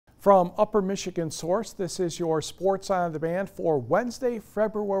From Upper Michigan Source, this is your Sports on Demand for Wednesday,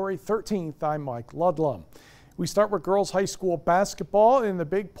 February 13th. I'm Mike Ludlum. We start with girls high school basketball. In the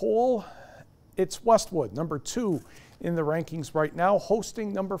big poll, it's Westwood, number 2 in the rankings right now,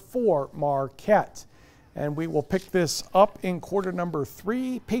 hosting number 4, Marquette. And we will pick this up in quarter number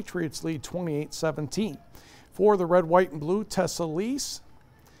 3. Patriots lead 28-17. For the red, white, and blue, Tessa Lease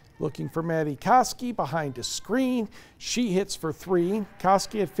looking for Maddie Koski behind a screen. She hits for 3.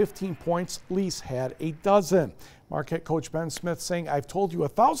 Koski had 15 points. Lease had a dozen. Marquette coach Ben Smith saying, "I've told you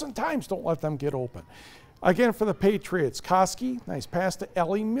 1,000 times, don't let them get open." Again for the Patriots, Koski, nice pass to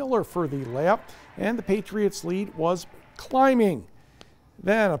Ellie Miller for the layup, and the Patriots lead was climbing.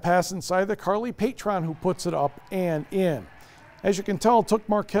 Then a pass inside the Carly Patron, who puts it up and in. As you can tell, it took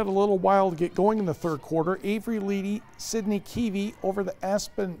Marquette a little while to get going in the third quarter. Avery Leedy, Sydney Keevy over the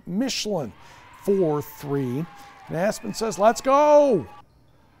Aspen Michelin for 3. And Aspen says, "Let's go."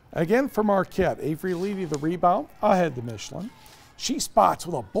 Again for Marquette, Avery Leedy the rebound, ahead to Michelin. She spots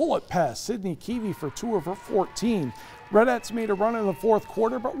with a bullet pass, Sydney Keevy for 2 of her 14. Redettes made a run in the fourth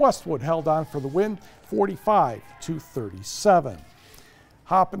quarter, but Westwood held on for the win, 45-37.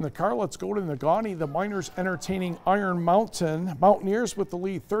 Hop in the car, let's go to Negaunee. The Miners entertaining Iron Mountain. Mountaineers with the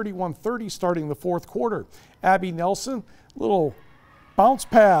lead 31-30 starting the fourth quarter. Abby Nelson, little bounce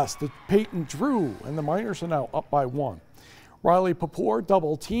pass to Peyton Drew, and the Miners are now up by 1. Riley Papour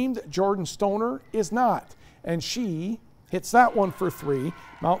double teamed. Jordan Stoner is not, and she hits that one for 3.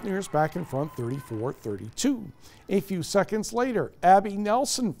 Mountaineers back in front 34-32. A few seconds later, Abby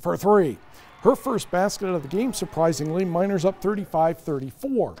Nelson for 3. Her first basket of the game, surprisingly. Miners up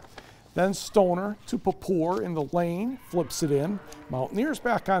 35-34. Then Stoner to Papour in the lane, flips it in. Mountaineers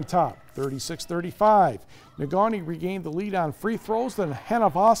back on top, 36-35. Negaunee regained the lead on free throws, then Hannah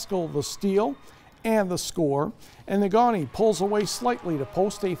Voskel the steal and the score. And Negaunee pulls away slightly to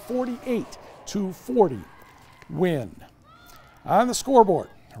post a 48-40 win. On the scoreboard,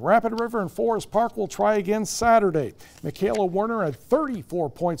 Rapid River and Forest Park will try again Saturday. Michaela Werner had 34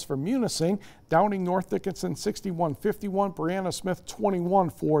 points for Munising. Downing North Dickinson 61-51. Brianna Smith 21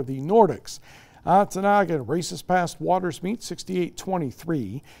 for the Nordics. Ontonagon races past Watersmeet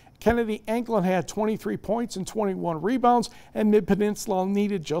 68-23. Kennedy Anglin had 23 points and 21 rebounds, and Mid-Peninsula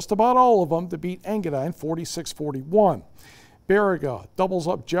needed just about all of them to beat Engadine 46-41. Baraga doubles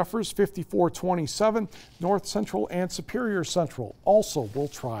up Jeffers 54-27. North Central and Superior Central also will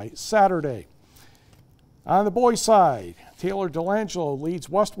try Saturday. On the boys' side, Taylor Delangelo leads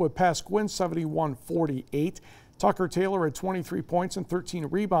Westwood past Gwynn 71-48. Tucker Taylor had 23 points and 13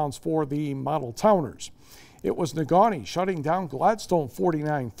 rebounds for the Model Towners. It was Negaunee shutting down Gladstone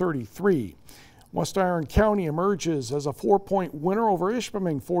 49-33. West Iron County emerges as a 4-point winner over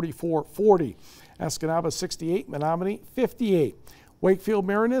Ishpeming 44-40. Escanaba 68, Menominee 58. Wakefield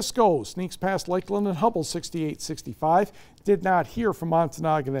Marinisco sneaks past Lakeland and Hubble 68-65. Did not hear from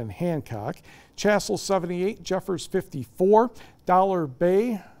Ontonagon and Hancock. Chassell 78, Jeffers 54. Dollar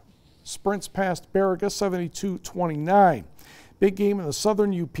Bay sprints past Baraga 72-29. Big game in the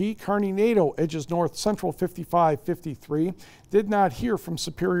Southern UP. Kearney Nato edges North Central 55-53. Did not hear from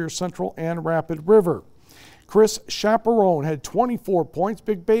Superior Central and Rapid River. Chris Chaperone had 24 points.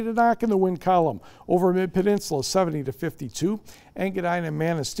 Big Bay to knock in the win column over Mid-Peninsula 70-52. Engadine and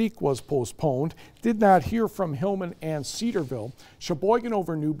Manistee was postponed. Did not hear from Hillman and Cedarville. Sheboygan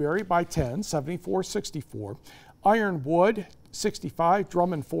over Newberry by 10, 74-64. Ironwood 65,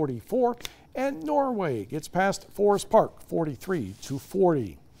 Drummond 44. And Norway gets past Forest Park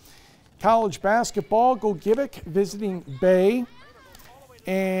 43-40. College basketball, Gogebic visiting Bay.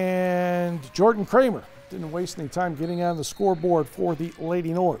 And Jordan Kramer didn't waste any time getting on the scoreboard for the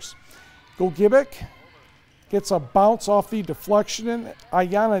Lady Norse. Gogebic gets a bounce off the deflection, and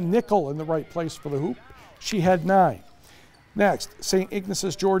Ayana Nickel in the right place for the hoop. She had 9. Next, St.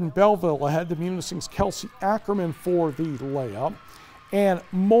 Ignace's Jordan Belleville ahead to Munising's Kelsey Ackerman for the layup. And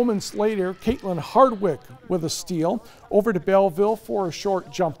moments later, Caitlin Hardwick with a steal over to Belleville for a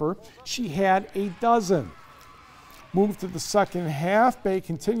short jumper. She had a dozen. Move to the second half. Bay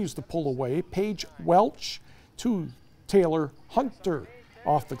continues to pull away. Paige Welch to Taylor Hunter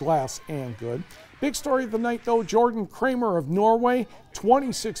off the glass and good. Big story of the night, though, Jordan Kramer of Norway,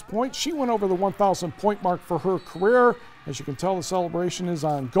 26 points. She went over the 1,000 point mark for her career. As you can tell, the celebration is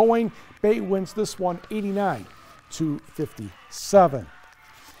ongoing. Bay wins this one 89-57.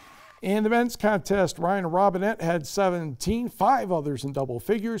 In the men's contest, Ryan Robinette had 17, 5 others in double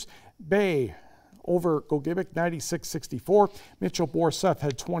figures. Bay over Gogebic 96-64. Mitchell Borseth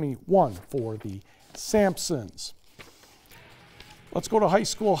had 21 for the Sampsons. Let's go to high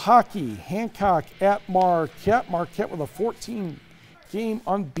school hockey. Hancock at Marquette. Marquette with a game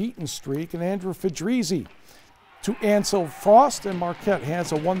unbeaten streak, and Andrew Fedrizzi to Ansel Frost, and Marquette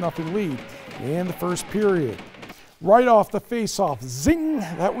has a 1-0 lead in the first period. Right off the face-off, zing,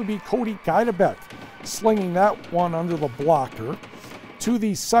 that would be Cody Geidebeck slinging that one under the blocker. To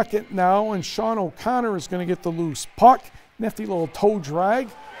the second now, and Sean O'Connor is going to get the loose puck. Nifty little toe drag,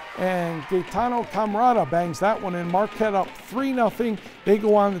 and Gaetano Camarada bangs that one in. Marquette up 3-0. They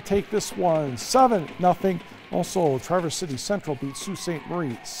go on to take this one 7-0. Also, Traverse City Central beat Sault Ste.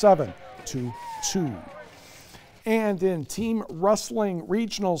 Marie 7-2. And in team wrestling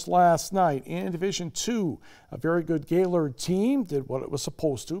regionals last night in Division II, a very good Gaylord team did what it was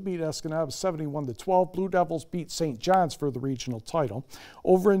supposed to, beat Escanaba 71-12. Blue Devils beat St. John's for the regional title.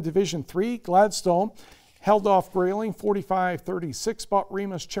 Over in Division III, Gladstone held off Grayling 45-36, but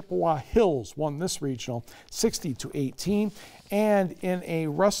Remus Chippewa Hills won this regional 60-18. And in a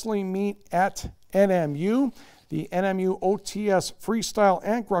wrestling meet at NMU, the NMU OTS Freestyle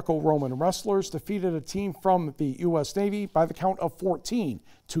and Greco-Roman wrestlers defeated a team from the U.S. Navy by the count of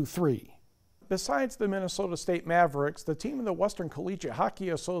 14-3. Besides the Minnesota State Mavericks, the team in the Western Collegiate Hockey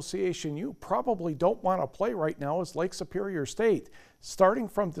Association you probably don't want to play right now is Lake Superior State. Starting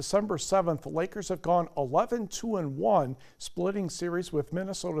from December 7th, the Lakers have gone 11-2-1, splitting series with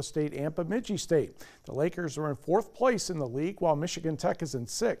Minnesota State and Bemidji State. The Lakers are in 4th place in the league, while Michigan Tech is in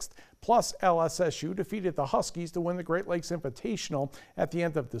 6th. Plus, LSSU defeated the Huskies to win the Great Lakes Invitational at the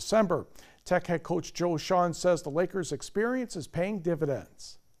end of December. Tech head coach Joe Shawn says the Lakers' experience is paying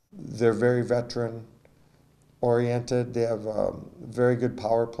dividends. They're very veteran oriented. They have very good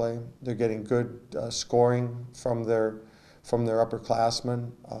power play. They're getting good scoring from their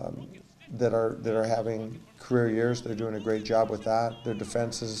upperclassmen that are having career years. They're doing a great job with that. Their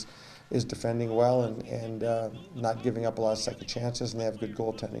defense is defending well and not giving up a lot of second chances, and they have good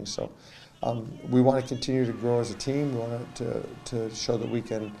goaltending. So we want to continue to grow as a team. We want to show that we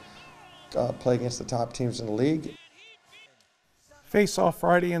can play against the top teams in the league. Face-off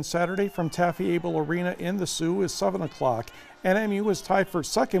Friday and Saturday from Taffy Able Arena in the Sioux is 7 o'clock. NMU is tied for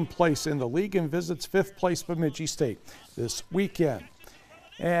 2nd place in the league and visits 5th place Bemidji State this weekend.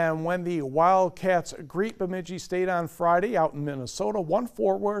 And when the Wildcats greet Bemidji State on Friday out in Minnesota, one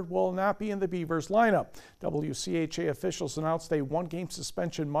forward will not be in the Beavers lineup. WCHA officials announced a 1-game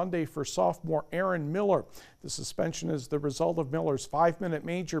suspension Monday for sophomore Aaron Miller. The suspension is the result of Miller's 5-minute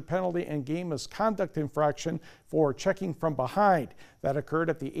major penalty and game misconduct infraction for checking from behind. That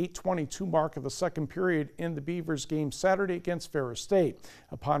occurred at the 8:22 mark of the 2nd period in the Beavers game Saturday against Ferris State.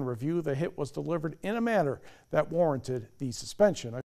 Upon review, the hit was delivered in a manner that warranted the suspension.